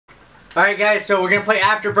Alright guys, so we're going to play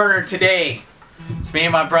Afterburner today. It's me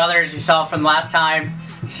and my brothers, you saw from last time.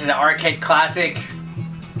 This is an arcade classic.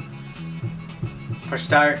 Push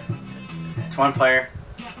start. It's one player.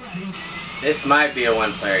 This might be a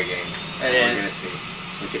one-player game. It We're is. gonna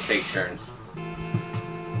see. We could take turns.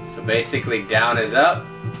 So basically, down is up.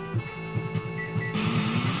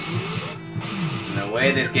 And the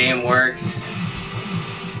way this game works,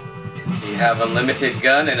 so you have unlimited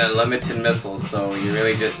gun and unlimited missiles. So you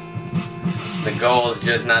really just, the goal is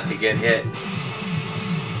just not to get hit.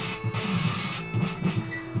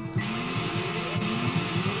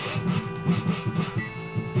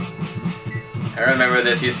 I remember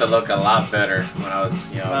this used to look a lot better when I was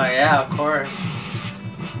young. Oh yeah, of course.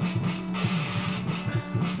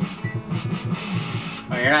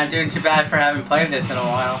 Well, you're not doing too bad for having played this in a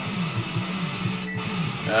while.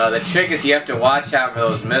 The trick is you have to watch out for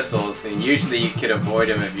those missiles, and usually you could avoid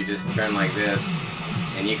them if you just turn like this.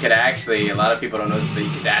 And you could actually, a lot of people don't know this, but you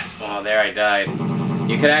could, oh there I died.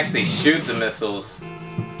 You could actually shoot the missiles,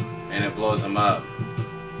 and it blows them up.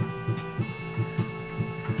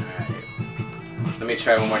 Alright. Let me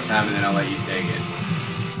try one more time and then I'll let you take it.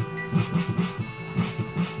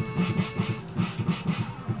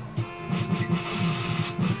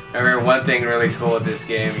 Remember one thing really cool with this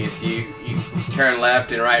game is you turn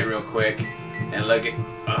left and right real quick and look at,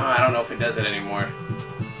 oh, I don't know if it does it anymore.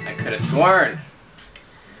 I could have sworn.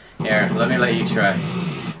 Here, let me let you try.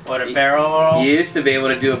 What, a barrel roll? You used to be able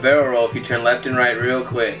to do a barrel roll if you turn left and right real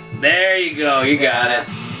quick. There you go, you got it.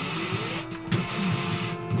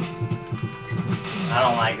 I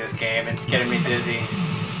don't like this game, it's getting me dizzy.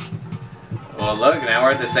 Well look, now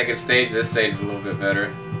we're at the second stage. This stage is a little bit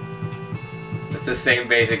better. It's the same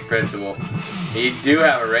basic principle. You do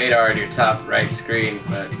have a radar in your top right screen,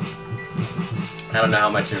 but I don't know how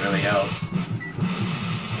much it really helps.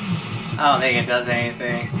 I don't think it does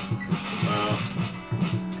anything. Well,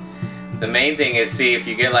 the main thing is, see, if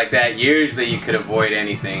you get like that, usually you could avoid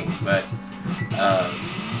anything, but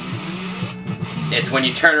it's when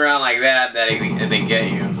you turn around like that that they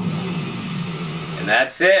get you. And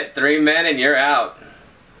that's it. 3 men and you're out.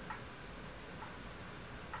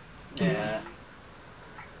 Yeah.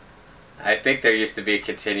 I think there used to be a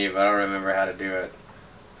continue, but I don't remember how to do it.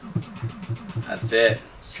 That's it.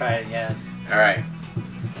 Let's try it again. Alright.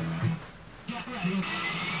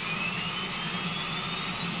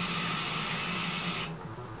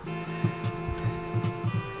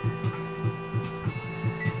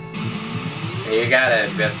 You gotta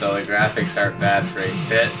admit though, the graphics aren't bad for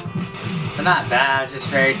 8-bit. They're not bad, it's just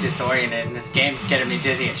very disoriented, and this game's getting me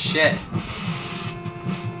dizzy as shit.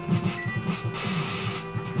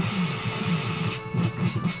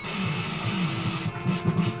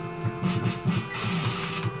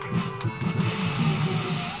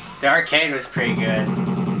 The arcade was pretty good.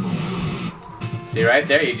 See right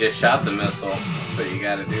there, you just shot the missile. That's what you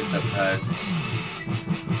gotta do sometimes.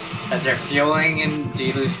 Is there fueling, and do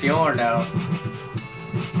you lose fuel or no?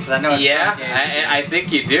 Because I know it's yeah, I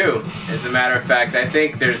think you do. As a matter of fact, I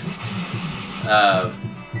think there's... I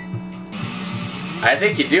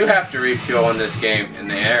think you do have to refuel in this game, in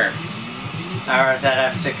the air. Or is that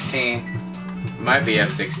F-16? It might be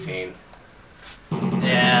F-16.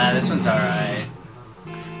 Yeah, this one's alright.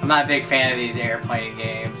 I'm not a big fan of these airplane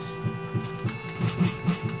games.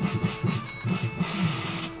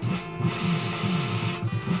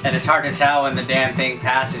 And it's hard to tell when the damn thing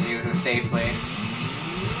passes you safely.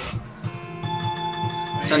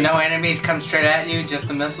 So no enemies come straight at you, just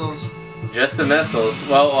the missiles? Just the missiles.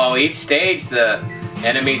 Well, each stage the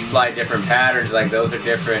enemies fly different patterns, like those are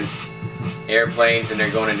different airplanes and they're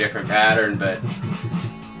going in different pattern, but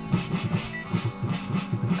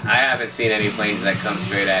I haven't seen any planes that come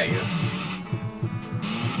straight at you.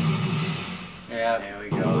 Yeah. There we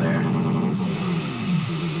go there.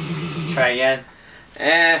 Try again.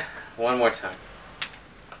 One more time.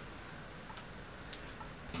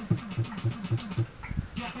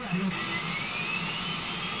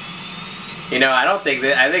 You know, I think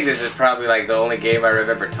this is probably like the only game I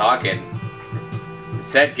remember talking. It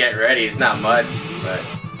said get ready, it's not much, but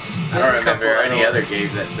I don't remember any other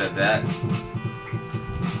games that said that.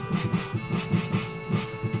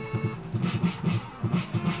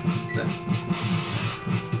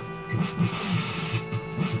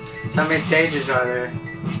 So how many stages are there?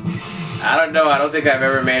 I don't know, I don't think I've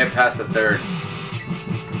ever made it past the third.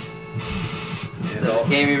 Does this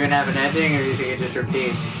game even have an ending, or do you think it just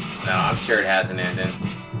repeats? No, I'm sure it has an ending.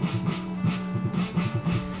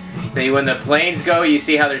 See, when the planes go, you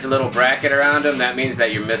see how there's a little bracket around them? That means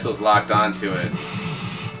that your missile's locked onto it.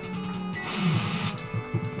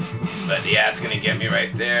 But yeah, it's gonna get me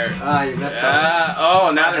right there. Ah, you messed up.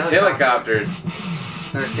 Oh, now there's helicopters.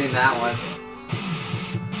 Never seen that one.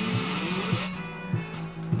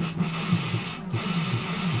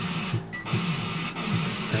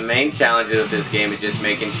 The main challenge with this game is just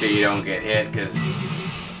making sure you don't get hit, because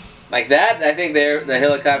like that, I think the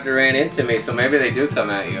helicopter ran into me, so maybe they do come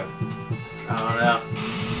at you. I don't know.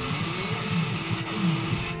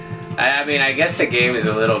 I mean, I guess the game is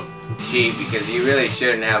a little cheap because you really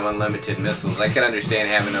shouldn't have unlimited missiles. I can understand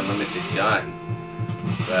having an unlimited gun,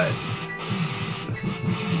 but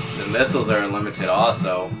the missiles are unlimited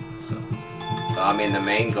also. So I mean, the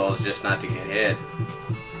main goal is just not to get hit.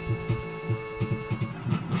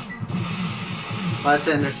 Well, that's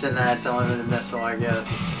interesting that it's a limited missile, I guess.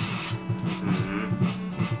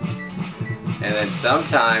 And then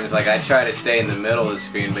sometimes, like, I try to stay in the middle of the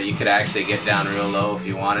screen, but you could actually get down real low if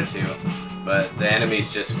you wanted to. But the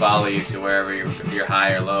enemies just follow you to wherever you're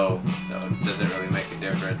high or low, so it doesn't really make a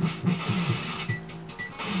difference.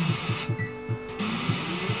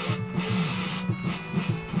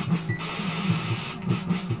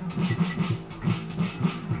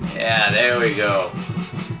 Yeah, there we go.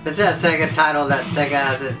 This is a Sega title that Sega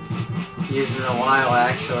hasn't used in a while,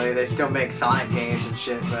 actually. They still make Sonic games and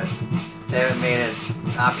shit, but they haven't made an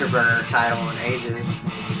Afterburner title in ages.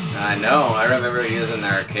 I know. I remember using the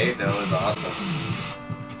arcade, though. It was awesome.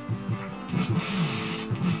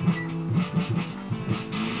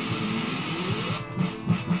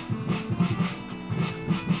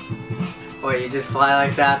 Boy, you just fly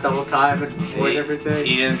like that the whole time and avoid everything?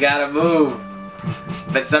 You just gotta move.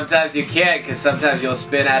 But sometimes you can't, because sometimes you'll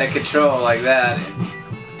spin out of control like that.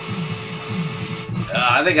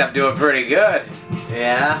 I think I'm doing pretty good.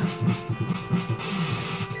 Yeah?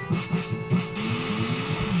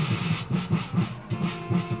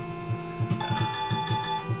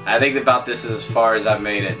 I think about this is as far as I've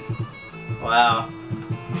made it. Wow.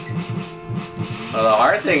 Well, the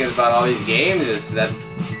hard thing is about all these games is that's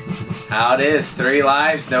how it is. 3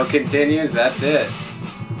 lives, no continues, that's it.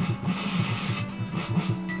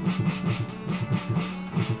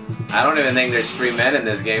 I don't even think there's free men in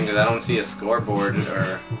this game because I don't see a scoreboard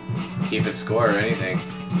or keeping score or anything.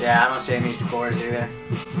 Yeah, I don't see any scores either.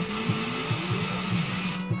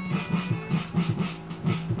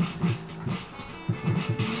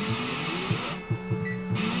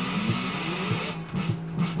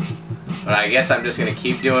 But I guess I'm just going to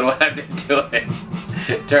keep doing what I've been doing.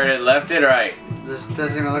 Turn it left and right. This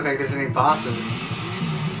doesn't even look like there's any bosses.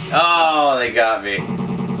 Oh, they got me.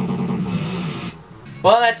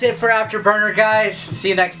 Well, that's it for Afterburner, guys. See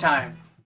you next time.